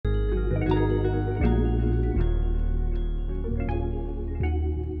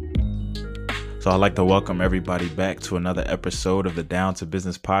So I'd like to welcome everybody back to another episode of the Down to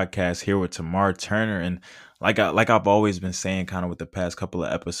Business podcast here with Tamar Turner. And I've always been saying kind of with the past couple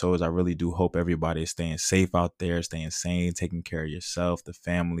of episodes, I really do hope everybody is staying safe out there, staying sane, taking care of yourself, the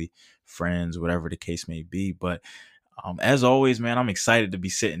family, friends, whatever the case may be. But as always, man, I'm excited to be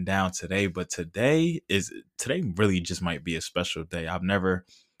sitting down today. But today really just might be a special day. I've never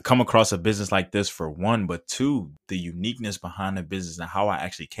come across a business like this, for one, but two, the uniqueness behind the business and how I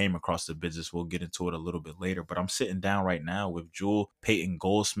actually came across the business. We'll get into it a little bit later. But I'm sitting down right now with Jewel Payton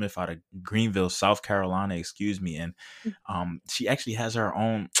Goldsmith out of Greenville, South Carolina, excuse me. And she actually has her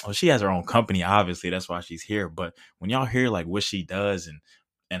own, well, she has her own company, obviously. That's why she's here. But when y'all hear like what she does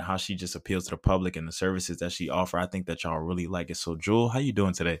and how she just appeals to the public and the services that she offer, I think that y'all really like it. So, Jewel, how you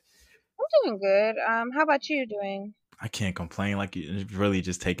doing today? I'm doing good. How about you doing? I can't complain. Like, it's really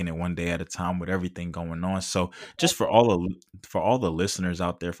just taking it one day at a time with everything going on. So, just for all the listeners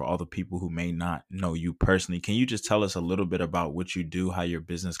out there, for all the people who may not know you personally, can you just tell us a little bit about what you do, how your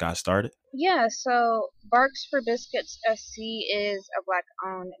business got started? Yeah, so Barks for Biscuits SC is a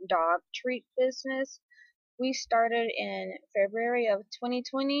black-owned dog treat business. We started in February of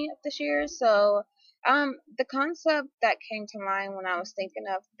 2020 of this year. So, the concept that came to mind when I was thinking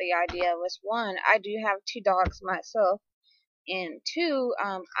of the idea was, one, I do have two dogs myself, and two,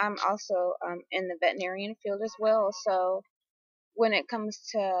 I'm also in the veterinarian field as well. So when it comes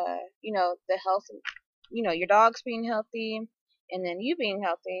to the health, your dog's being healthy and then you being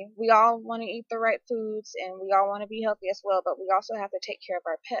healthy, we all want to eat the right foods and we all want to be healthy as well, but we also have to take care of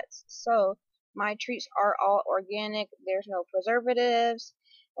our pets. So my treats are all organic. There's no preservatives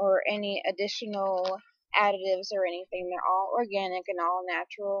or any additional additives or anything. They're all organic and all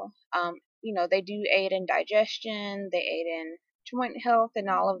natural. They do aid in digestion, they aid in joint health and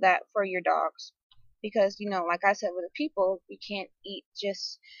all of that for your dogs, because like I said, with the people, we can't eat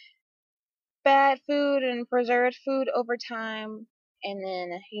just bad food and preserved food over time, and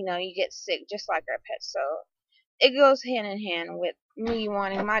then you get sick just like our pets. So it goes hand in hand with me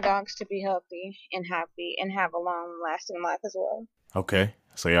wanting my dogs to be healthy and happy and have a long lasting life as well. Okay.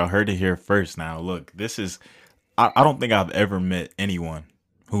 So, y'all heard it here first. Now, look, I don't think I've ever met anyone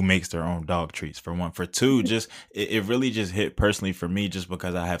who makes their own dog treats, for one. For two, just it really just hit personally for me just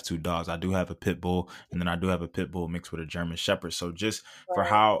because I have two dogs. I do have a pit bull, and then I do have a pit bull mixed with a German shepherd. So just for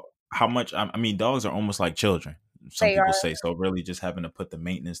Right. how much I mean, dogs are almost like children. Some They people are. say so. Really, just having to put the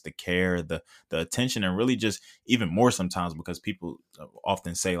maintenance, the care, the attention, and really just even more sometimes because people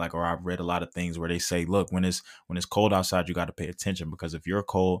often say like, or I've read a lot of things where they say, look, when it's cold outside, you got to pay attention because if you're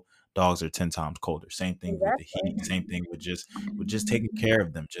cold, dogs are 10 times colder. Same thing with the heat. Exactly. Same thing with just taking care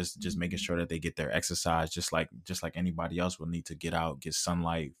of them, just making sure that they get their exercise, just like anybody else will need to get out, get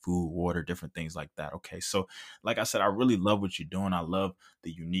sunlight, food, water, different things like that. Okay, so like I said, I really love what you're doing. I love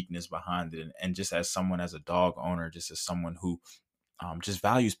the uniqueness behind it, and just as someone, as a dog owner, just as someone who just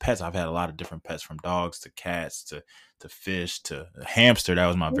values pets. I've had a lot of different pets, from dogs to cats to fish to a hamster. That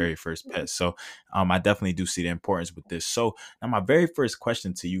was my very first pet. So I definitely do see the importance with this. So now my very first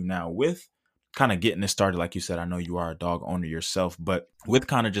question to you now, with kind of getting this started, like you said, I know you are a dog owner yourself, but with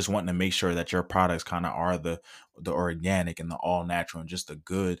kind of just wanting to make sure that your products kind of are the organic and the all natural and just the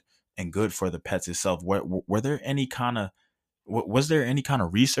good and good for the pets itself. Were there any kind of was there any kind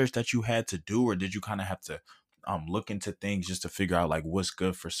of research that you had to do, or did you kind of have to look into things just to figure out like what's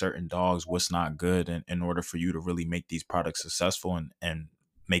good for certain dogs, what's not good, in order for you to really make these products successful and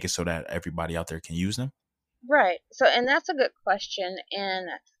make it so that everybody out there can use them? Right. So, and that's a good question. And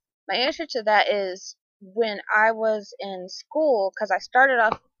my answer to that is, when I was in school, because I started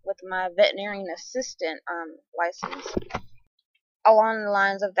off with my veterinarian assistant license. Along the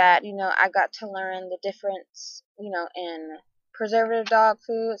lines of that, I got to learn the difference, in preservative dog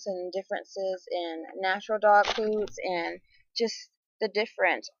foods and differences in natural dog foods, and just the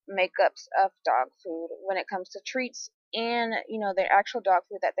different makeups of dog food when it comes to treats and, their actual dog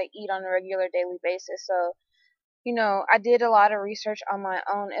food that they eat on a regular daily basis. So I did a lot of research on my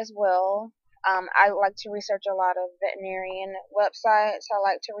own as well. I like to research a lot of veterinarian websites. I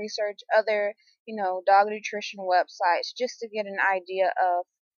like to research other, dog nutrition websites just to get an idea of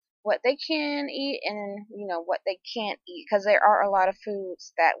what they can eat and, what they can't eat. Because there are a lot of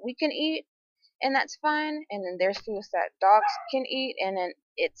foods that we can eat and that's fine. And then there's foods that dogs can eat and then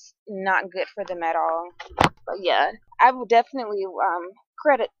it's not good for them at all. But yeah, I would definitely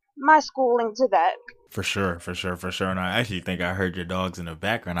credit my schooling to that. For sure, for sure, for sure. And I actually think I heard your dogs in the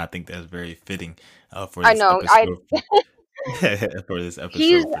background. I think that's very fitting for I this know. episode. For this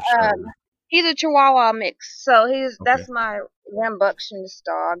He's episode, for sure. he's a Chihuahua mix, so he's Okay. that's my rambunctious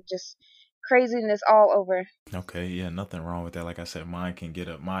dog. Just craziness all over. Okay, yeah, nothing wrong with that. Like I said, mine can get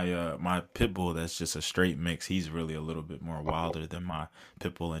up. My pit bull that's just a straight mix. He's really a little bit more wilder than my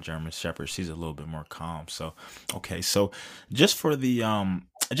pit bull and German shepherd. She's a little bit more calm. So, okay, so just for the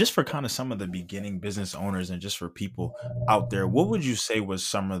just for kind of some of the beginning business owners and just for people out there, what would you say was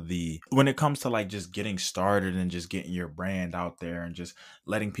some of the when it comes to like just getting started and just getting your brand out there and just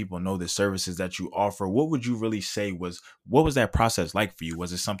letting people know the services that you offer? What would you really say was what was that process like for you?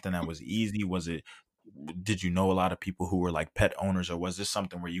 Was it something that was easy? Was it did you know a lot of people who were like pet owners, or was this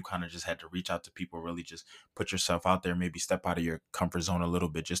something where you kind of just had to reach out to people, really just put yourself out there, maybe step out of your comfort zone a little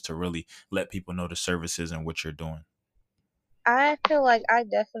bit just to really let people know the services and what you're doing? I feel like I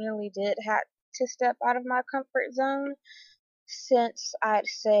definitely did have to step out of my comfort zone since I'd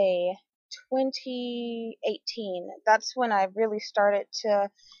say 2018. That's when I really started to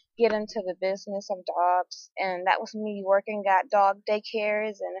get into the business of dogs, and that was me working at dog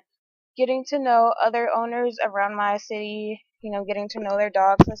daycares and getting to know other owners around my city, getting to know their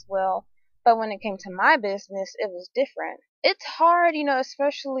dogs as well. But when it came to my business, it was different. It's hard,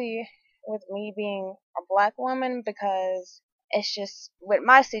 especially with me being a black woman, because it's just with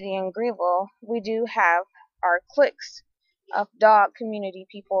my city in Greenville, we do have our cliques of dog community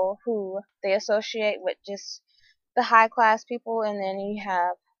people who they associate with just the high class people, and then you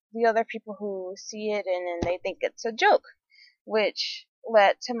have the other people who see it and then they think it's a joke, which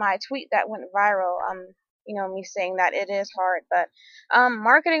led to my tweet that went viral. Me saying that it is hard, but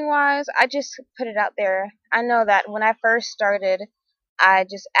marketing wise, I just put it out there. I know that when I first started, I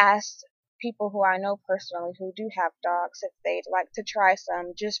just asked people who I know personally who do have dogs if they'd like to try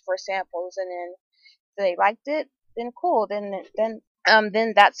some just for samples, and then if they liked it, then cool. Then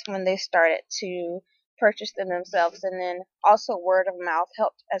that's when they started to purchase them themselves, and then also word of mouth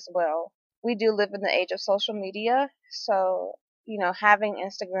helped as well. We do live in the age of social media, so having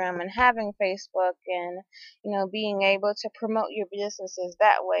Instagram and having Facebook and being able to promote your businesses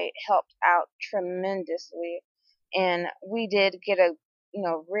that way helped out tremendously. And we did get a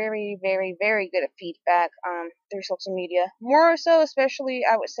very very very good feedback through social media, more so especially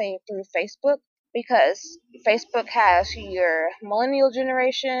I would say through Facebook, because Facebook has your millennial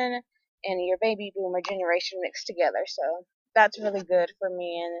generation and your baby boomer generation mixed together. So that's really good for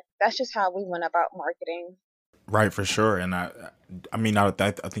me, and that's just how we went about marketing. Right, for sure. And I mean, I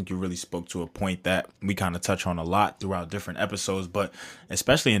think you really spoke to a point that we kind of touch on a lot throughout different episodes, but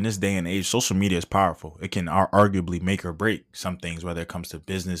especially in this day and age, social media is powerful. It can arguably make or break some things, whether it comes to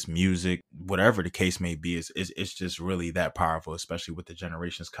business, music, whatever the case may be. It's just really that powerful, especially with the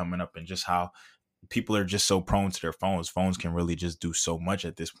generations coming up and just how people are just so prone to their phones. Phones can really just do so much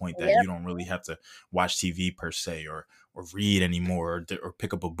at this point that Yep, you don't really have to watch TV per se or read anymore or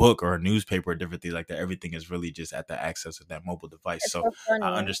pick up a book or a newspaper or different things like that. Everything is really just at the access of that mobile device. it's So so I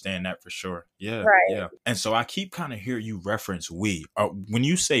funny. understand that for sure. Yeah, Right. yeah. And so I keep kind of hear you reference we. When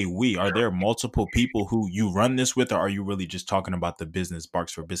you say we, are there multiple people who you run this with, or are you really just talking about the business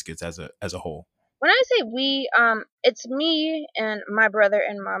Barks for Biscuits as a whole? When I say we, it's me and my brother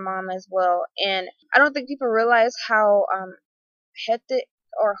and my mom as well. And I don't think people realize how hectic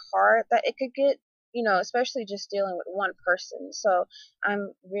or hard that it could get, especially just dealing with one person. So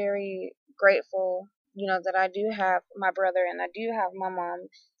I'm very grateful, that I do have my brother and I do have my mom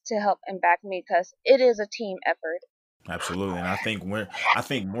to help and back me, because it is a team effort. Absolutely. And I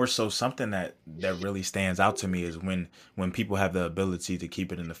think more so something that really stands out to me is when people have the ability to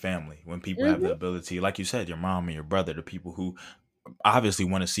keep it in the family. When people have the Hmm. ability, like you said, your mom and your brother, the people who obviously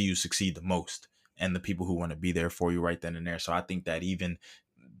want to see you succeed the most and the people who want to be there for you right then and there. So I think that even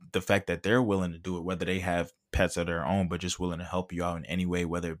the fact that they're willing to do it, whether they have pets of their own, but just willing to help you out in any way,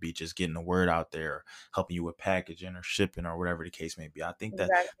 whether it be just getting the word out there, or helping you with packaging or shipping or whatever the case may be. I think that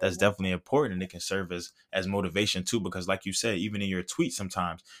that's Exactly. definitely important, and it can serve as motivation too, because like you said, even in your tweets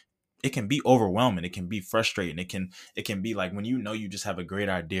sometimes it can be overwhelming, it can be frustrating, it can be like when you know you just have a great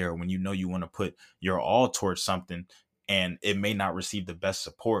idea, or when you know you want to put your all towards something and it may not receive the best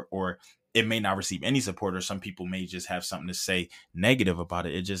support, or it may not receive any support, or some people may just have something to say negative about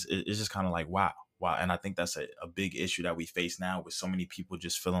it. It's just kind of like wow. And I think that's a big issue that we face now, with so many people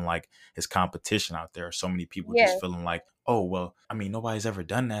just feeling like it's competition out there, so many people just Yes, feeling like, oh well, I mean, nobody's ever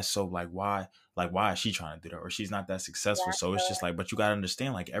done that, so why is she trying to do that, or she's not that successful. So it's just exactly. like, but you got to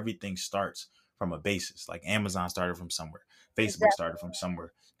understand, like, everything starts from a basis. Like, Amazon started from somewhere, Facebook Exactly. started from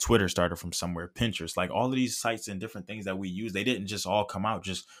somewhere, Twitter started from somewhere, Pinterest, like all of these sites and different things that we use, they didn't just all come out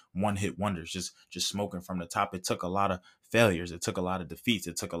just one hit wonders, just smoking from the top. It took a lot of failures, it took a lot of defeats,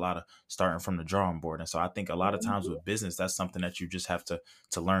 it took a lot of starting from the drawing board. And so I think a lot of times Hmm. with business, that's something that you just have to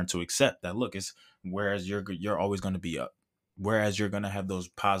learn to accept, that look, it's, whereas you're always going to be up, whereas you're going to have those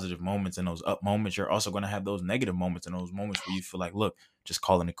positive moments and those up moments, you're also going to have those negative moments and those moments where you feel like, look, just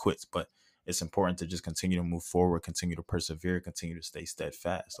calling it quits. But it's important to just continue to move forward, continue to persevere, continue to stay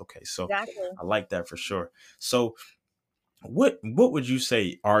steadfast. Okay, so Exactly. I like that for sure. So what would you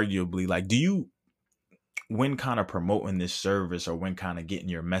say, arguably, like, do you, when kind of promoting this service or when kind of getting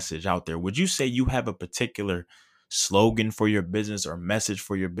your message out there, would you say you have a particular slogan for your business or message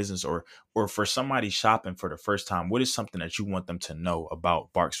for your business, or for somebody shopping for the first time, what is something that you want them to know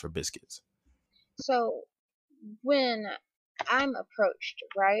about Barks for Biscuits? So when I'm approached,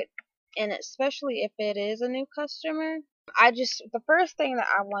 right, and especially if it is a new customer, the first thing that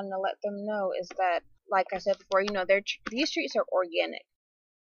I want to let them know is that, like I said before, these treats are organic.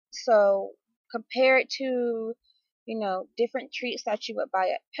 So compare it to, different treats that you would buy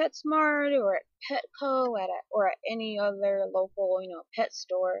at PetSmart or at Petco or at any other local, pet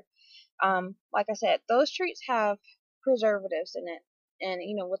store. Like I said, those treats have preservatives in it. And,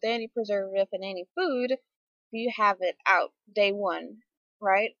 with any preservative in any food, you have it out day one,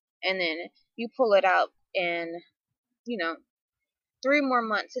 right? And then you pull it out in, you know, 3 more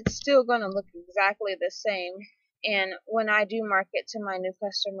months, it's still going to look exactly the same. And when I do market to my new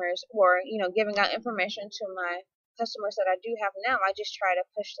customers, or giving out information to my customers that I do have now, I just try to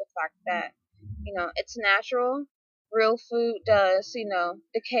push the fact that it's natural. Real food does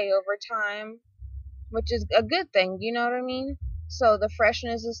decay over time, which is a good thing. You know what I mean? So the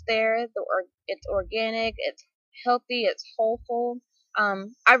freshness is there. It's organic. It's healthy. It's wholesome.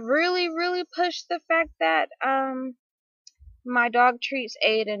 I really, really push the fact that my dog treats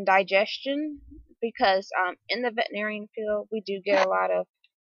aid in digestion because in the veterinarian field we do get a lot of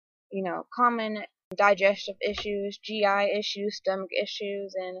common digestive issues, GI issues, stomach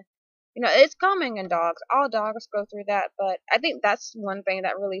issues, and it's common in dogs. All dogs go through that, but I think that's one thing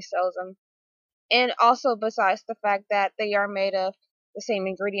that really sells them. And also, besides the fact that they are made of the same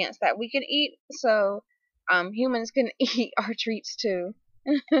ingredients that we can eat, so humans can eat our treats too.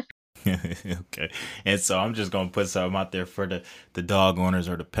 Okay. And so I'm just gonna put something out there for the dog owners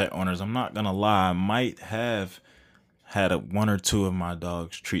or the pet owners. I'm not gonna lie, I might have had one or two of my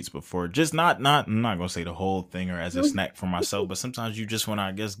dog's treats before. Just not I'm not gonna say the whole thing or as a snack for myself, but sometimes you just wanna,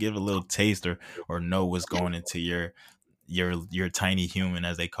 I guess, give a little taste or know what's going into your tiny human,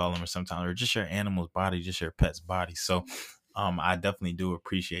 as they call them, or sometimes, or just your animal's body, just your pet's body. So I definitely do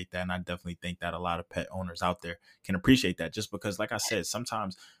appreciate that, and I definitely think that a lot of pet owners out there can appreciate that, just because, like I said,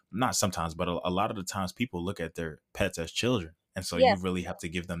 sometimes, not sometimes, but a lot of the times, people look at their pets as children, and so you Yes, really have to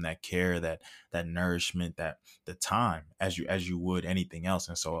give them that care, that nourishment, that the time, as you would anything else.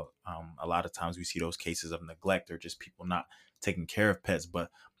 And so a lot of times we see those cases of neglect or just people not taking care of pets. But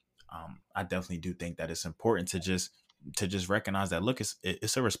I definitely do think that it's important to just recognize that, look,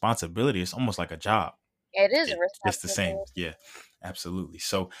 it's a responsibility. It's almost like a job. it is a It's the same. responsibility. Yeah, absolutely.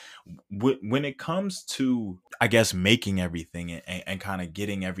 So when it comes to, I guess, making everything and kind of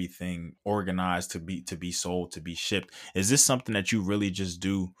getting everything organized to be sold, to be shipped, is this something that you really just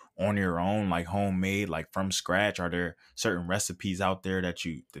do on your own, like homemade, like from scratch? Are there certain recipes out there that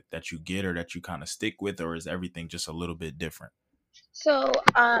you get or that you kind of stick with, or is everything just a little bit different? So,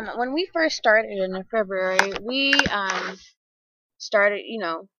 when we first started in February, we started,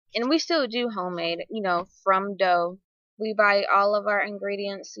 and we still do homemade, from dough. We buy all of our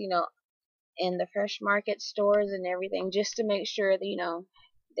ingredients, in the fresh market stores and everything, just to make sure that,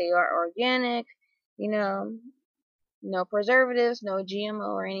 they are organic, you know, no preservatives, no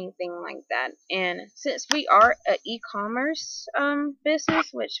GMO or anything like that. And since we are a e-commerce business,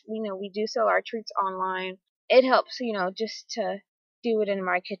 which we do sell our treats online, it helps, just to do it in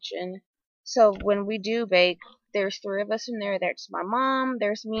my kitchen. So when we do bake, there's three of us in there. There's my mom,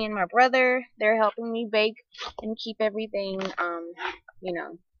 there's me and my brother. They're helping me bake and keep everything you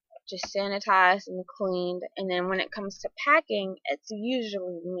know, just sanitized and cleaned. And then when it comes to packing, it's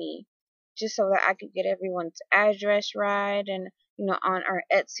usually me, just so that I could get everyone's address right, and on our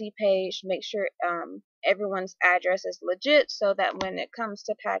Etsy page, make sure everyone's address is legit, so that when it comes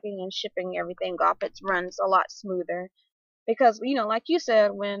to packing and shipping everything off, it runs a lot smoother. Because like you said,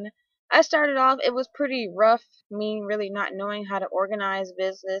 when I started off, it was pretty rough, me really not knowing how to organize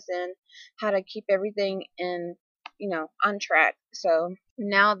business and how to keep everything in on track. So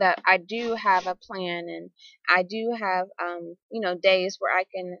now that I do have a plan, and I do have days where I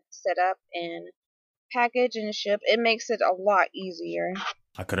can set up and package and ship, it makes it a lot easier.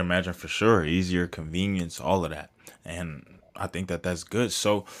 I could imagine, for sure, easier, convenience, all of that, and I think that that's good.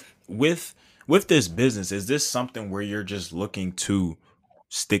 So with with this business, is this something where you're just looking to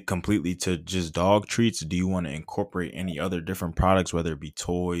stick completely to just dog treats? Do you want to incorporate any other different products, whether it be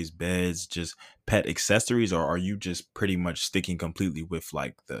toys, beds, just pet accessories, or are you just pretty much sticking completely with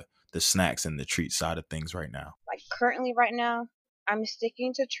like the snacks and the treat side of things right now? Like currently right now, I'm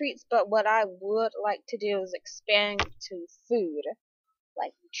sticking to treats, but what I would like to do is expand to food,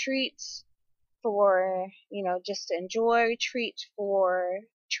 like treats for, just to enjoy, treats for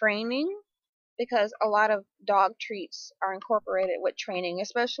training, because a lot of dog treats are incorporated with training,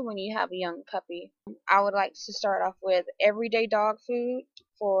 especially when you have a young puppy. I would like to start off with everyday dog food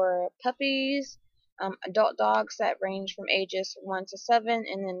for puppies, adult dogs that range from ages 1 to 7,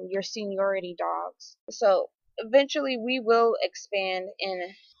 and then your seniority dogs. So eventually we will expand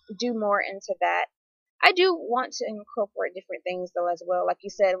and do more into that. I do want to incorporate different things though as well, like you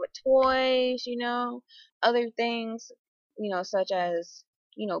said, with toys, other things, such as,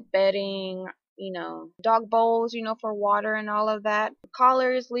 bedding, dog bowls, for water and all of that,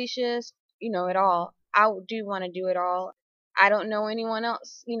 collars, leashes, it all. Do want to do it all. I don't know anyone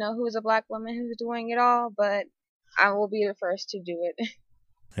else, who's a black woman who's doing it all, but I will be the first to do it.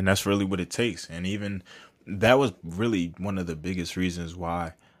 And that's really what it takes. And even that was really one of the biggest reasons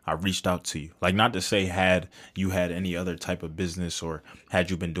why I reached out to you. Like, not to say had you had any other type of business or had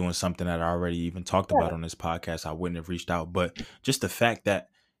you been doing something that I already even talked about Right. on this podcast, I wouldn't have reached out. But just the fact that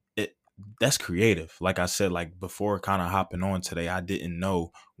it that's creative. Like I said, like before kind of hopping on today, I didn't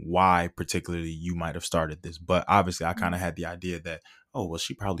know why particularly you might have started this. But obviously I kind of had the idea that, oh, well,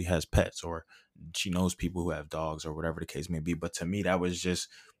 she probably has pets or she knows people who have dogs or whatever the case may be. But to me,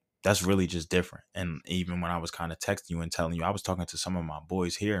 that's really just different. And even when I was kind of texting you and telling you, I was talking to some of my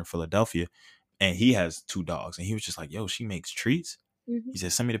boys here in Philadelphia, and he has 2 dogs, and he was just like, "Yo, she makes treats." Hmm. He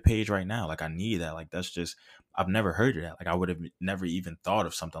said, "Send me the page right now. Like, I need that. Like, that's just I've never heard of that. Like, I would have never even thought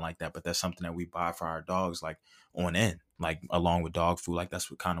of something like that. But that's something that we buy for our dogs, like on end, like along with dog food. Like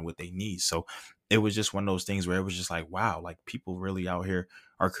that's what kind of what they need. So it was just one of those things where it was just like, wow, like people really out here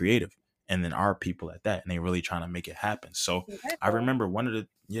are creative, and then our people at that, and they really trying to make it happen. So I Exactly. remember one of the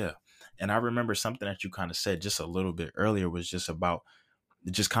yeah, and I remember something that you kind of said just a little bit earlier was just about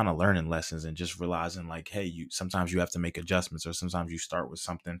just kind of learning lessons and just realizing like, hey, you sometimes you have to make adjustments or sometimes you start with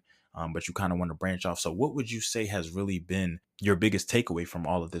something, but you kind of want to branch off. So what would you say has really been your biggest takeaway from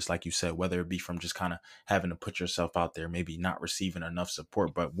all of this? Like you said, whether it be from just kind of having to put yourself out there, maybe not receiving enough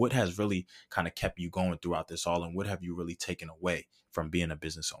support, but what has really kind of kept you going throughout this all, and what have you really taken away from being a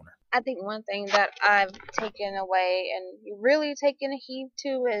business owner? I think one thing that I've taken away and really taken heed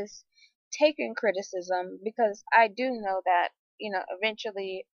to is taking criticism, because I do know that,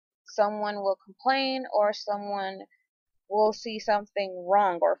 eventually someone will complain or someone will see something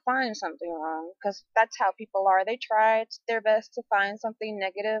wrong or find something wrong, because that's how people are. They try their best to find something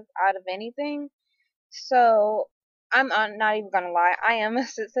negative out of anything. So I'm not even gonna lie, I am a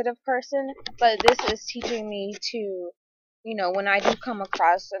sensitive person, but this is teaching me to, when I do come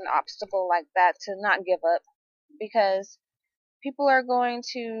across an obstacle like that, to not give up, because people are going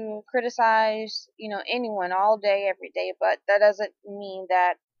to criticize, anyone all day, every day, but that doesn't mean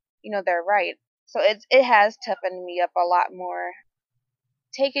that, they're right. So it has toughened me up a lot more.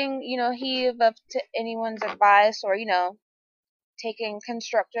 Taking, heed of to anyone's advice, or, taking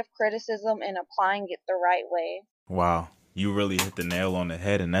constructive criticism and applying it the right way. Wow, you really hit the nail on the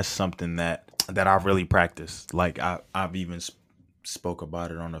head, and that's something that I've really practiced. Like I've even spoke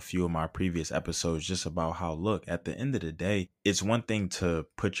about it on a few of my previous episodes, just about how, look, at the end of the day, it's one thing to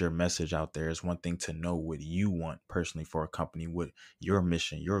put your message out there. It's one thing to know what you want personally for a company, what your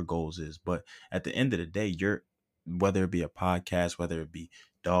mission, your goals is. But at the end of the day, whether it be a podcast, whether it be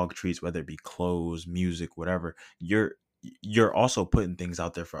dog treats, whether it be clothes, music, whatever, you're also putting things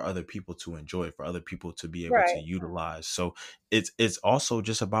out there for other people to enjoy, for other people to be able to Right. utilize. So it's also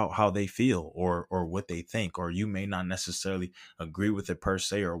just about how they feel or what they think, or you may not necessarily agree with it per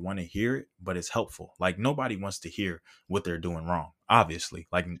se or want to hear it, but it's helpful. Like nobody wants to hear what they're doing wrong, obviously,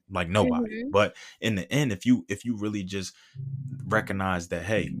 like nobody. Mhm. But in the end, if you really just recognize that,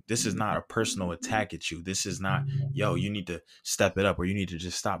 hey, this is not a personal attack at you, this is not, yo, you need to step it up or you need to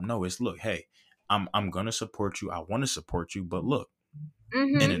just stop. No, it's, look, hey, I'm gonna support you. I want to support you, but look,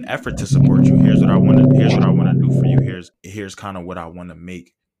 in an Mhm. effort to support you, here's what I want to do for you. Here's kind of what I want to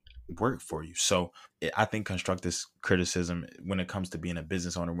make work for you. So I think constructive criticism, when it comes to being a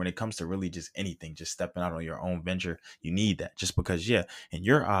business owner, when it comes to really just anything, just stepping out on your own venture, you need that. Just because, yeah, in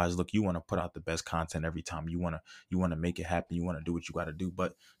your eyes, look, you want to put out the best content every time. You want to make it happen. You want to do what you got to do.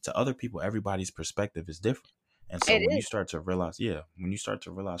 But to other people, everybody's perspective is different. And so It when you is. start to realize, yeah, when you start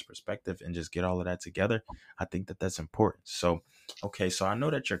to realize perspective and just get all of that together, I think that that's important. So, okay, so I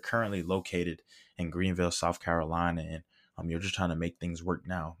know that you're currently located in Greenville, South Carolina, and You're just trying to make things work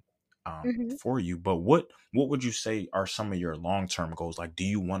now Mhm. for you. But what would you say are some of your long-term goals? Like, do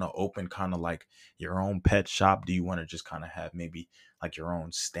you want to open kind of like your own pet shop? Do you want to just kind of have maybe like your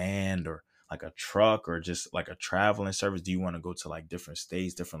own stand, or like a truck, or just like a traveling service? Do you want to go to like different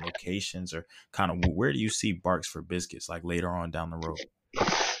states, different locations, or kind of where do you see Barks for Biscuits like later on down the road?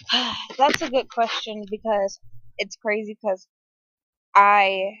 That's a good question because it's crazy because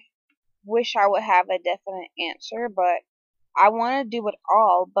I wish I would have a definite answer, but I want to do it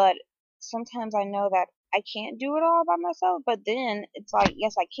all, but sometimes I know that I can't do it all by myself, but then it's like,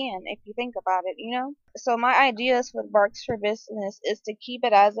 yes, I can if you think about it, you know? So my ideas with Barks for Business is to keep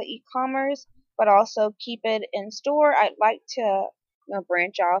it as an e-commerce, but also keep it in store. I'd like to,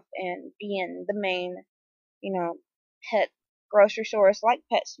 branch off and be in the main, you know, pet grocery stores like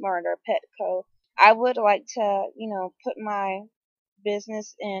PetSmart or Petco. I would like to, put my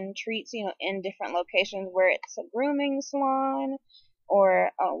business and treats, in different locations where it's a grooming salon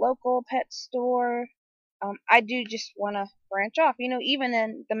or a local pet store. I do just want to branch off, even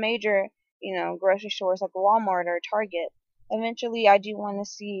in the major, grocery stores like Walmart or Target. Eventually, I do want to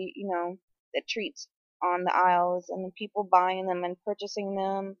see, the treats on the aisles and the people buying them and purchasing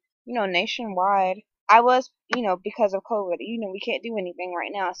them, nationwide. I was, because of COVID, we can't do anything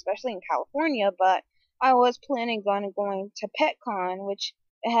right now, especially in California, but I was planning on going to PetCon, which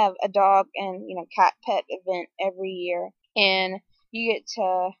they have a dog and cat pet event every year, and you get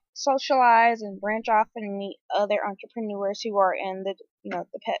to socialize and branch off and meet other entrepreneurs who are in the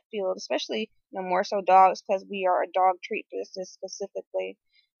the pet field, especially more so dogs because we are a dog treat business specifically.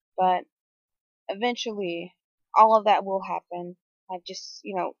 But eventually, all of that will happen. I just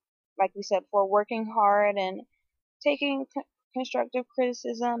like we said before, working hard and taking constructive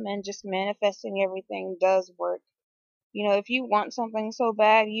criticism and just manifesting everything does work. If you want something so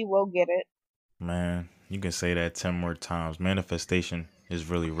bad, you will get it. Man, you can say that 10 more times. Manifestation is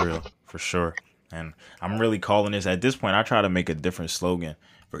really real, for sure. And I'm really calling this, at this point, I try to make a different slogan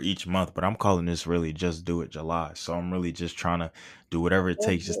for each month, but I'm calling this really Just Do It July. So I'm really just trying to do whatever it Just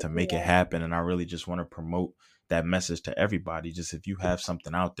takes do just it, to make it yeah. happen. And I really just want to promote that message to everybody. Just if you have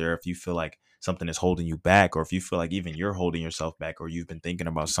something out there, if you feel like something is holding you back, or if you feel like even you're holding yourself back, or you've been thinking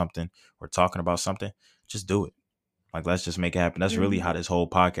about something or talking about something, just do it. Like, let's just make it happen. That's really how Mhm. this whole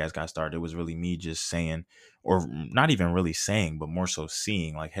podcast got started. It was really me just saying, or not even really saying, but more so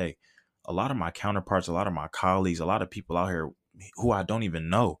seeing, like, hey, a lot of my counterparts, a lot of my colleagues, a lot of people out here who I don't even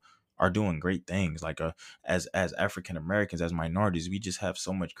know are doing great things. Like, as African Americans, as minorities, we just have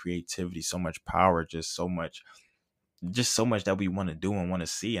so much creativity, so much power, just so much that we want to do and want to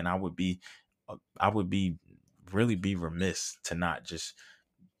see. And I would be really be remiss to not just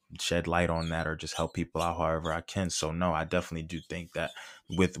shed light on that or just help people out however I can. So no, I definitely do think that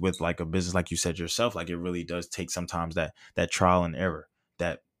with like a business, like you said yourself, like it really does take sometimes that trial and error,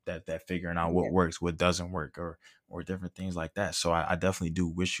 that figuring out what Yeah. works, what doesn't work, or different things like that. So I definitely do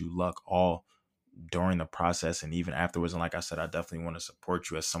wish you luck all during the process and even afterwards. And like I said, I definitely want to support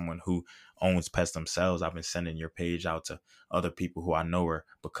you as someone who owns pets themselves. I've been sending your page out to other people who I know are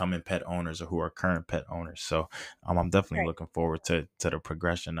becoming pet owners or who are current pet owners. So I'm definitely Right. looking forward to the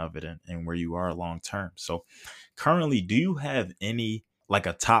progression of it and where you are long term. So currently, do you have any like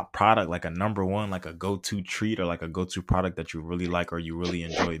a top product, like a number one, like a go-to treat or like a go-to product that you really like or you really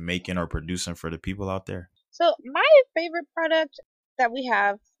enjoy making or producing for the people out there? So my favorite product that we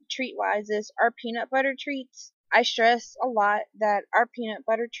have treat wise is our peanut butter treats. I stress a lot that our peanut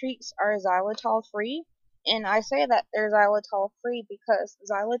butter treats are xylitol free, and I say that they're xylitol free because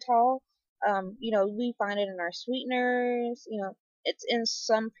xylitol, we find it in our sweeteners. It's in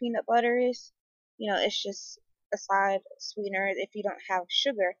some peanut butters. It's just a side sweetener if you don't have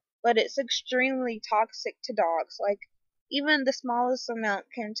sugar, but it's extremely toxic to dogs. Like even the smallest amount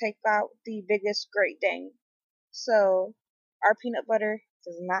can take out the biggest Great Dane. So our peanut butter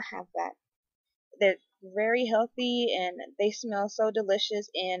does not have that. They're very healthy and they smell so delicious,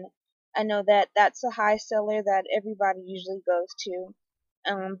 and I know that that's a high seller that everybody usually goes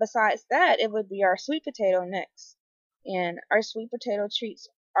to. Besides that, it would be our sweet potato next. And our sweet potato treats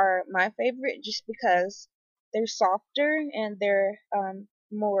are my favorite just because they're softer and they're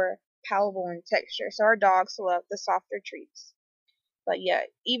more palatable in texture. So our dogs love the softer treats. But yeah,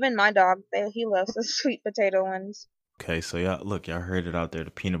 even my dog, he loves the sweet potato ones. Okay, so y'all look, y'all heard it out there, the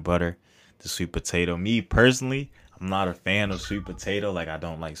peanut butter, the sweet potato. Me personally, I'm not a fan of sweet potato. Like I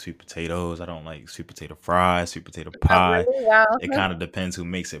don't like sweet potatoes. I don't like sweet potato fries, sweet potato Oh, pie. really? Wow. It kind of depends who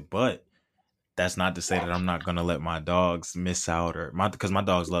makes it, but that's not to say that I'm not gonna let my dogs miss out, or my because my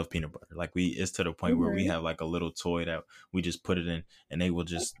dogs love peanut butter. Like we, it's to the point where we Mhm. have like a little toy that we just put it in, and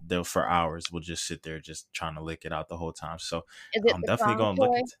they'll for hours will just sit there just trying to lick it out the whole time. So Is it I'm the definitely Kong gonna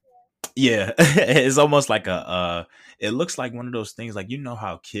look toy? into. Yeah, it's almost like a it looks like one of those things, like you know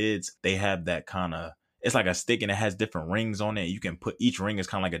how kids, they have that kind of, it's like a stick and it has different rings on it. You can put, each ring is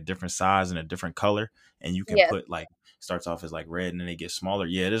kind of like a different size and a different color, and you can Yes. put like, starts off as like red and then it gets smaller.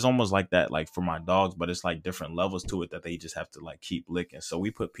 Yeah, it is almost like that, like for my dogs, but it's like different levels to it that they just have to like keep licking. So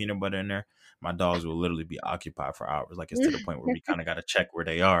we put peanut butter in there. My dogs will literally be occupied for hours. Like it's to the point where we kind of got to check where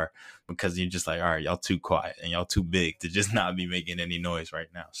they are, because you're just like, all right, y'all too quiet and y'all too big to just not be making any noise right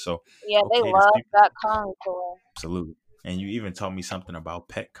now. So Yeah, they okay, to love speak, that Kong toy. absolutely. And you even told me something about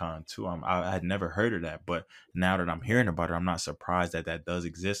PetCon too. I had never heard of that, but now that I'm hearing about it, I'm not surprised that that does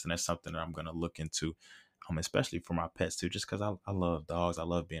exist, and that's something that I'm gonna look into, especially for my pets too, just because I love dogs. I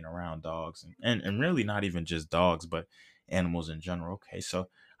love being around dogs, and really not even just dogs, but animals in general. Okay, so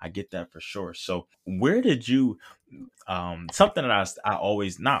I get that for sure. So where did you, something that I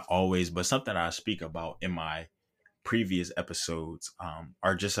always, not always, but something that I speak about in my previous episodes,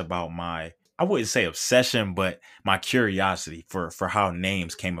 are just about my, I wouldn't say obsession, but my curiosity for how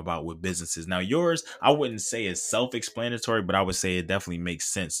names came about with businesses. Now yours, I wouldn't say is self-explanatory, but I would say it definitely makes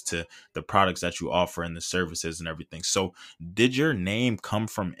sense to the products that you offer and the services and everything. So did your name come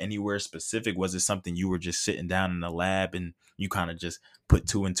from anywhere specific? Was it something you were just sitting down in the lab and you kind of just put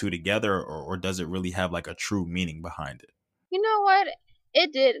two and two together, or does it really have like a true meaning behind it? You know what?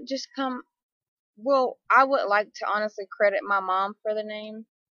 It did just come. Well, I would like to honestly credit my mom for the name,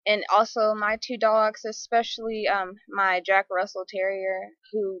 and also my two dogs, especially my Jack Russell Terrier,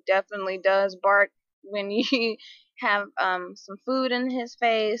 who definitely does bark when you have some food in his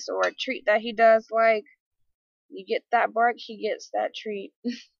face or a treat that he does like. You get that bark, he gets that treat,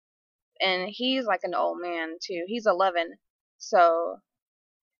 and he's like an old man too. He's 11, so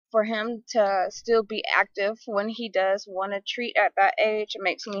for him to still be active when he does want a treat at that age, it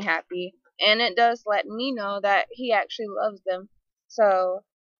makes me happy. And it does let me know that he actually loves them. So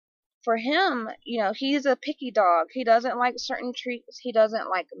for him, he's a picky dog. He doesn't like certain treats. He doesn't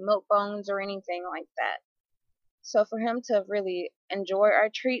like milk bones or anything like that. So for him to really enjoy our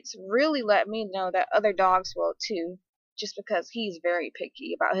treats really let me know that other dogs will too, just because he's very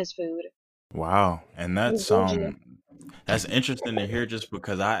picky about his food. Wow. And He's bougie. that's interesting to hear, just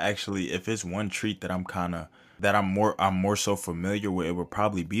because I actually, if it's one treat that I'm kind of, that I'm more so familiar with, it would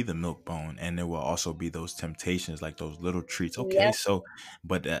probably be the milk bone, and it will also be those temptations, like those little treats. Okay, Yep. so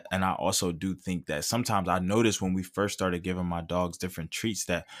but and I also do think that sometimes I noticed when we first started giving my dogs different treats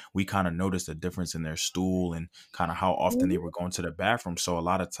that we kind of noticed a difference in their stool and kind of how often they Mhm. were going to the bathroom. So a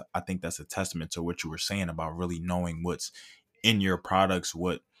lot of I think that's a testament to what you were saying about really knowing what's in your products,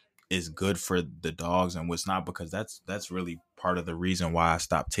 what is good for the dogs and what's not, because that's really part of the reason why I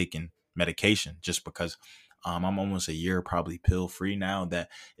stopped taking medication, just because I'm almost a year probably pill free now. That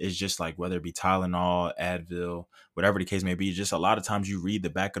is just like, whether it be Tylenol, Advil, whatever the case may be, just a lot of times you read the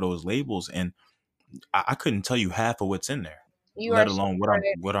back of those labels and I couldn't tell you half of what's in there, You are let so alone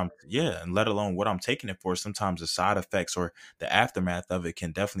correct. yeah, and let alone what I'm taking it for. Sometimes the side effects or the aftermath of it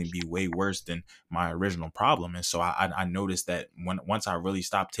can definitely be way worse than my original problem. And so I noticed that once I really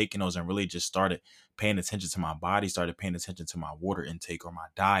stopped taking those and really just started paying attention to my body, started paying attention to my water intake or my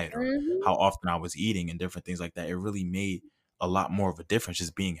diet or Mhm. how often I was eating and different things like that, it really made a lot more of a difference,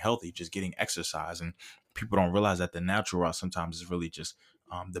 just being healthy, just getting exercise. And people don't realize that the natural route sometimes is really just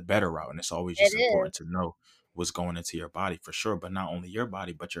the better route. And it's always It just is. important to know what's going into your body for sure, but not only your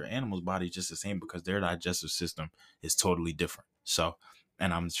body, but your animal's body just the same, because their digestive system is totally different. So,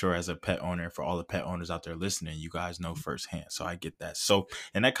 and I'm sure as a pet owner, for all the pet owners out there listening, you guys know firsthand. So I get that. So,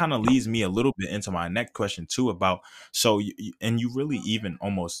 and that kind of leads me a little bit into my next question too about, so, and you really even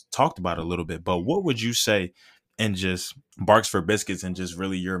almost talked about it a little bit, but what would you say, and just Barks for Biscuits and just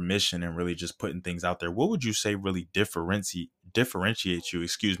really your mission and really just putting things out there, what would you say really differentiates you,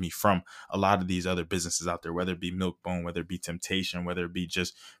 excuse me, from a lot of these other businesses out there, whether it be Milkbone, whether it be Temptation, whether it be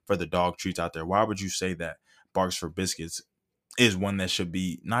just for the dog treats out there? Why would you say that Barks for Biscuits is one that should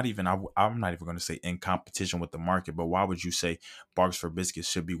be not even, I'm not even going to say in competition with the market, but why would you say Barks for Biscuits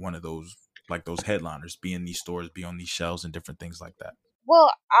should be one of those, like those headliners, be in these stores, be on these shelves and different things like that?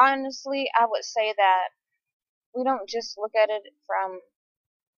 Well, honestly, I would say that we don't just look at it from,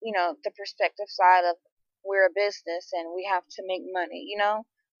 the perspective side of we're a business and we have to make money.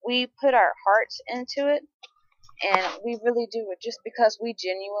 We put our hearts into it and we really do it just because we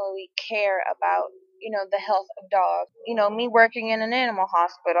genuinely care about, the health of dogs. Me working in an animal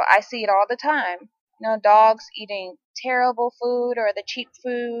hospital, I see it all the time. Dogs eating terrible food or the cheap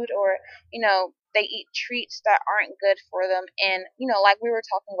food, or they eat treats that aren't good for them. And like we were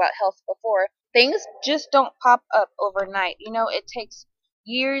talking about health before, things just don't pop up overnight. It takes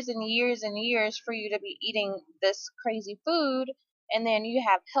years and years and years for you to be eating this crazy food, and then you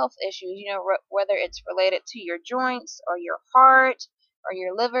have health issues, whether it's related to your joints or your heart or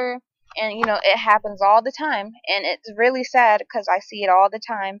your liver. And it happens all the time, and it's really sad because I see it all the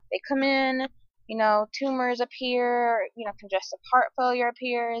time. They come in, tumors appear, congestive heart failure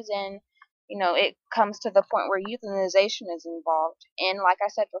appears, and it comes to the point where euthanization is involved. And like I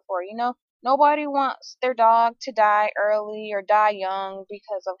said before, nobody wants their dog to die early or die young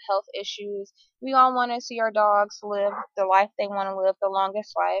because of health issues. We all want to see our dogs live the life they want to live, the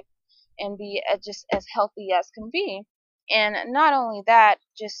longest life, and be just as healthy as can be. And not only that,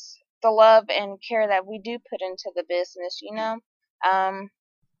 just the love and care that we do put into the business. Um,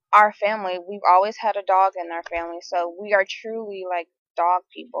 our family, we've always had a dog in our family, so we are truly like dog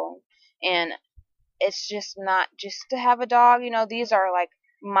people. And it's just not just to have a dog, these are like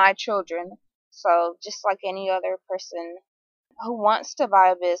my children. So just like any other person who wants to buy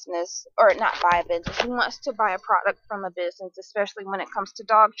a business, or not buy a business, who wants to buy a product from a business, especially when it comes to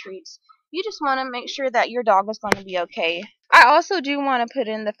dog treats, you just want to make sure that your dog is going to be okay. I also do want to put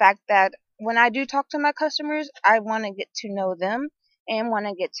in the fact that when I do talk to my customers, I want to get to know them and want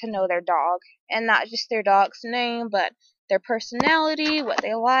to get to know their dog, and not just their dog's name, but their personality, what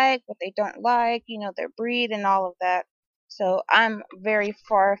they like, what they don't like, their breed and all of that. So I'm very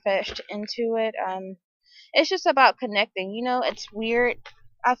far fetched into it. It's just about connecting. It's weird,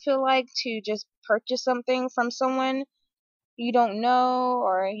 I feel like, to just purchase something from someone you don't know,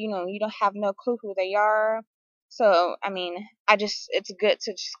 or you don't have no clue who they are. So I mean, it's good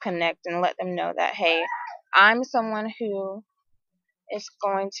to just connect and let them know that, hey, I'm someone who is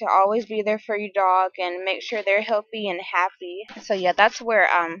going to always be there for your dog and make sure they're healthy and happy. So yeah, that's where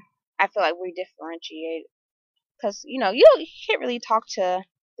I feel like we differentiate, because you can't really talk to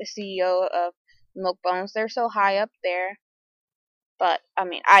the CEO of Milk Bones. They're so high up there. But I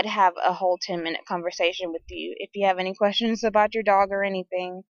mean, I'd have a whole 10-minute conversation with you if you have any questions about your dog or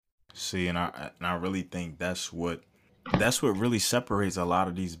anything. See, and I really think that's what really separates a lot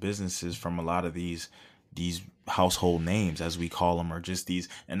of these businesses from a lot of these household names, as we call them, or just these.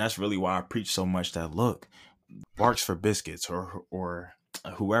 And that's really why I preach so much that, look, Barks for Biscuits, or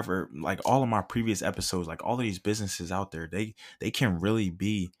whoever, like all of my previous episodes, like all of these businesses out there, they can really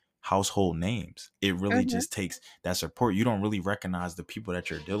be household names. It really Mhm. just takes that support. You don't really recognize the people that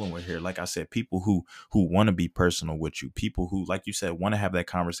you're dealing with here. Like I said, people who want to be personal with you, people who, like you said, want to have that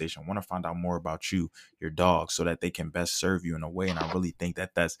conversation, want to find out more about you, your dog, so that they can best serve you in a way. And I really think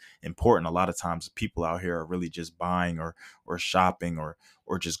that that's important. A lot of times people out here are really just buying or shopping or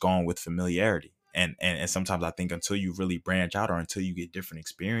just going with familiarity. And sometimes I think until you really branch out, or until you get different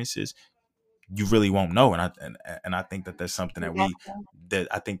experiences, you really won't know. And I think that that's something Exactly. that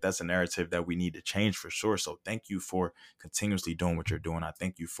I think that's a narrative that we need to change for sure. So thank you for continuously doing what you're doing. I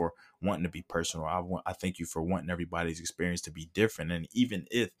thank you for wanting to be personal. I thank you for wanting everybody's experience to be different. And even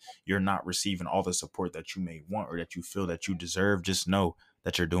if you're not receiving all the support that you may want or that you feel that you deserve, just know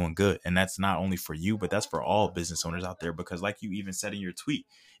that you're doing good. And that's not only for you, but that's for all business owners out there. Because like you even said in your tweet,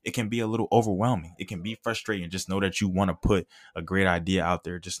 it can be a little overwhelming. It can be frustrating. Just know that you want to put a great idea out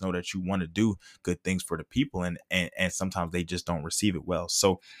there. Just know that you want to do good things for the people, and sometimes they just don't receive it well.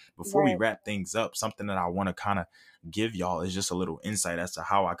 So before we Right. wrap things up, something that I want to kind of give y'all is just a little insight as to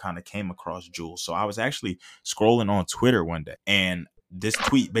how I kind of came across Jules. So I was actually scrolling on Twitter one day, and this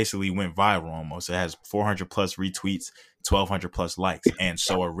tweet basically went viral almost. It has 400 plus retweets, 1,200 plus likes. And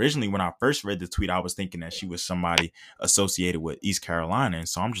so originally when I first read the tweet, I was thinking that she was somebody associated with East Carolina. And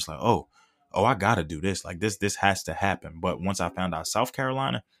so I'm just like, oh, I gotta do this. Like this has to happen. But once I found out South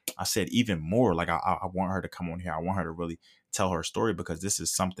Carolina, I said even more. Like I want her to come on here. I want her to really tell her story, because this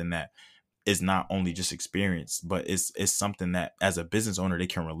is something that is not only just experience, but it's something that as a business owner they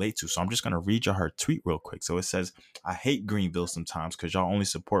can relate to. So I'm just gonna read you her tweet real quick. So it says, "I hate Greenville sometimes because y'all only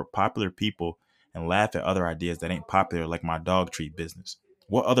support popular people and laugh at other ideas that ain't popular, like my dog treat business.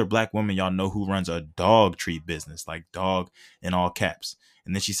 What other black woman y'all know who runs a dog treat business, like dog in all caps?"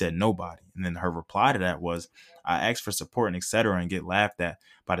 And then she said nobody. And then her reply to that was, "I ask for support and etc. and get laughed at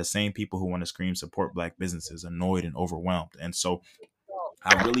by the same people who want to scream support black businesses, annoyed and overwhelmed." And so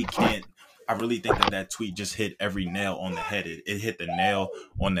I really can't. I really think that that tweet just hit every nail on the head. It hit the nail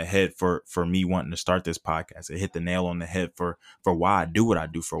on the head for me wanting to start this podcast. It hit the nail on the head for why I do what I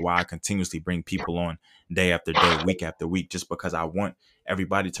do, for why I continuously bring people on day after day, week after week, just because I want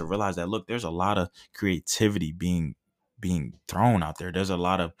everybody to realize that, look, there's a lot of creativity being thrown out there. There's a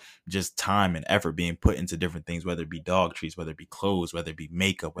lot of just time and effort being put into different things, whether it be dog treats, whether it be clothes, whether it be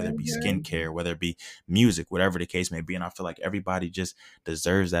makeup, whether it be Mhm. skincare, whether it be music, whatever the case may be. And I feel like everybody just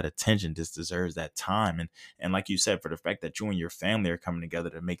deserves that attention, just deserves that time. And like you said, for the fact that you and your family are coming together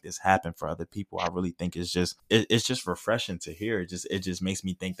to make this happen for other people, I really think it's just refreshing to hear. It just makes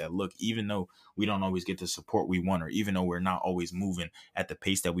me think that, look, even though we don't always get the support we want, or even though we're not always moving at the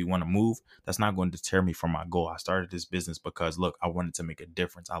pace that we want to move, that's not going to deter me from my goal. I started this business because, look, I wanted to make a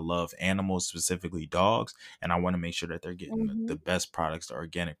difference. I love animals, specifically dogs, and I want to make sure that they're getting the Mhm. best products, the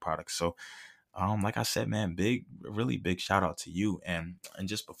organic products. So like I said, man, really big shout out to you. And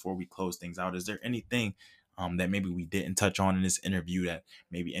just before we close things out, is there anything that maybe we didn't touch on in this interview, that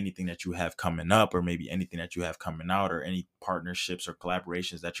maybe anything that you have coming up, or maybe anything that you have coming out, or any partnerships or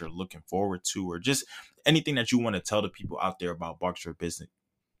collaborations that you're looking forward to, or just anything that you want to tell the people out there about Barks for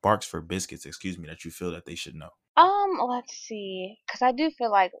Biscuits, excuse me, that you feel that they should know? Let's see, because I do feel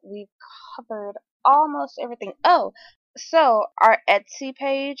like we've covered almost everything. Oh, so our Etsy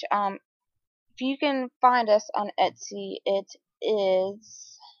page, if you can find us on Etsy, it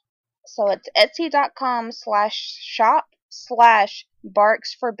is, so it's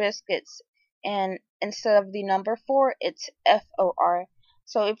etsy.com/shop/barks for biscuits, and instead of the number 4, it's FOR.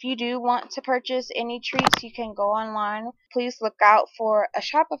 So if you do want to purchase any treats, you can go online. Please look out for a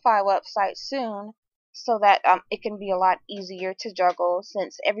Shopify website soon, so that it can be a lot easier to juggle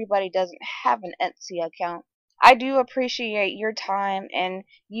since everybody doesn't have an Etsy account. I do appreciate your time and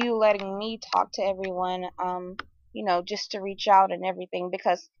you letting me talk to everyone, just to reach out and everything,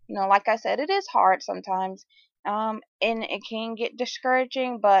 because, like I said, it is hard sometimes, and it can get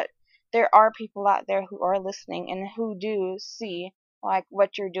discouraging, but there are people out there who are listening and who do see like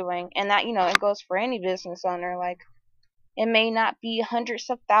what you're doing, and that, it goes for any business owner. Like, it may not be hundreds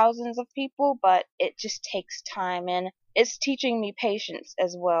of thousands of people, but it just takes time, and it's teaching me patience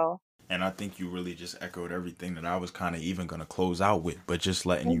as well. And I think you really just echoed everything that I was kind of even going to close out with, but just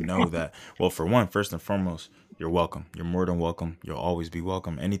letting you know that, well, for one, first and foremost, you're welcome. You're more than welcome. You'll always be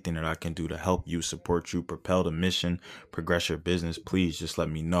welcome. Anything that I can do to help you, support you, propel the mission, progress your business, please just let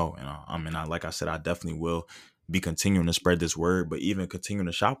me know. And like I said, I definitely will be continuing to spread this word, but even continuing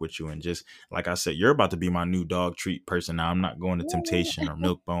to shop with you. And just like I said, you're about to be my new dog treat person now. I'm not going to Temptation or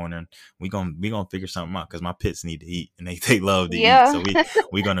Milk-Bone, and we gonna figure something out, because my pits need to eat, and they love to eat. Yeah. So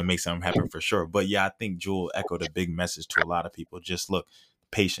we're gonna make something happen for sure. But yeah, I think Jewel echoed a big message to a lot of people. Just look,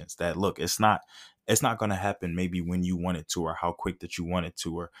 patience. That, look, it's not gonna happen maybe when you want it to, or how quick that you want it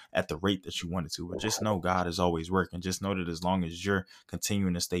to, or at the rate that you want it to. But just know God is always working. Just know that as long as you're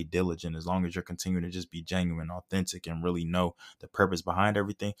continuing to stay diligent, as long as you're continuing to just be genuine, authentic, and really know the purpose behind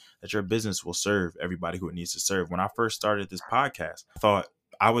everything, that your business will serve everybody who it needs to serve. When I first started this podcast, I thought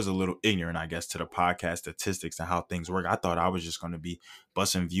I was a little ignorant, I guess, to the podcast statistics and how things work. I thought I was just going to be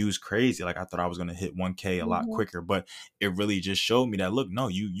busting views crazy. Like, I thought I was going to hit 1K a lot Mhm. quicker, but it really just showed me that, look, no,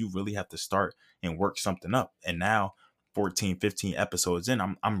 you really have to start and work something up. And now 14, 15 episodes in,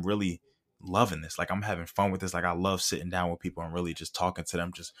 I'm really loving this. Like, I'm having fun with this. Like, I love sitting down with people and really just talking to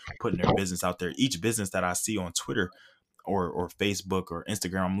them, just putting their business out there. Each business that I see on Twitter or Facebook or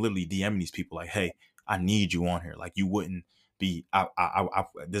Instagram, I'm literally DMing these people like, hey, I need you on here. Like, you wouldn't be,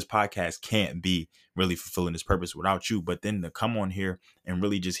 this podcast can't be really fulfilling this purpose without you. But then to come on here and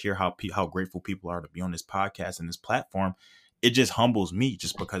really just hear how grateful people are to be on this podcast and this platform, it just humbles me,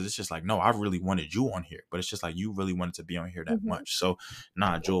 just because it's just like, no, I really wanted you on here, but it's just like, you really wanted to be on here that Mhm. much. So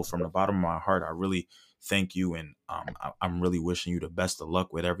nah, Joel, from the bottom of my heart, I really thank you. And I'm really wishing you the best of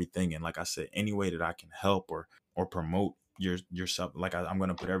luck with everything. And like I said, any way that I can help or promote yourself, like I'm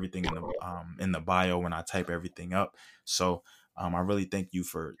gonna put everything in the bio when I type everything up. So I really thank you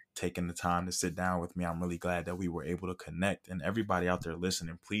for taking the time to sit down with me. I'm really glad that we were able to connect. And everybody out there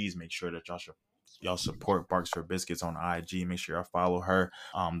listening, please make sure that y'all support Barks for Biscuits on IG. Make sure y'all follow her,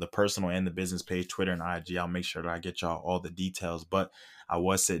 the personal and the business page, Twitter and IG. I'll make sure that I get y'all all the details. But I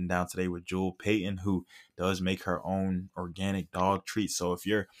was sitting down today with Jewel Payton, who does make her own organic dog treats. So if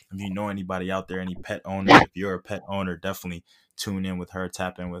you know anybody out there, any pet owners, if you're a pet owner, definitely tune in with her,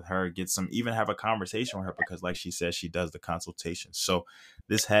 tap in with her, get some, even have a conversation with her, because like she says, she does the consultation. So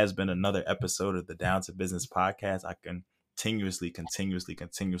this has been another episode of the Down to Business podcast. I continuously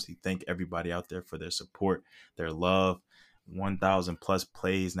thank everybody out there for their support, their love. 1,000 plus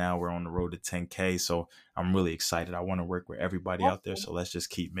plays now. We're on the road to 10K. So I'm really excited. I want to work with everybody out there. Awesome. So let's just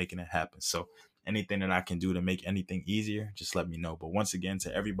keep making it happen. So anything that I can do to make anything easier, just let me know. But once again,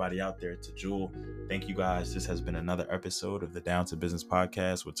 to everybody out there, to Jewel, thank you guys. This has been another episode of the Down to Business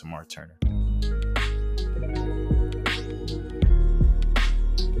podcast with Tamar Turner.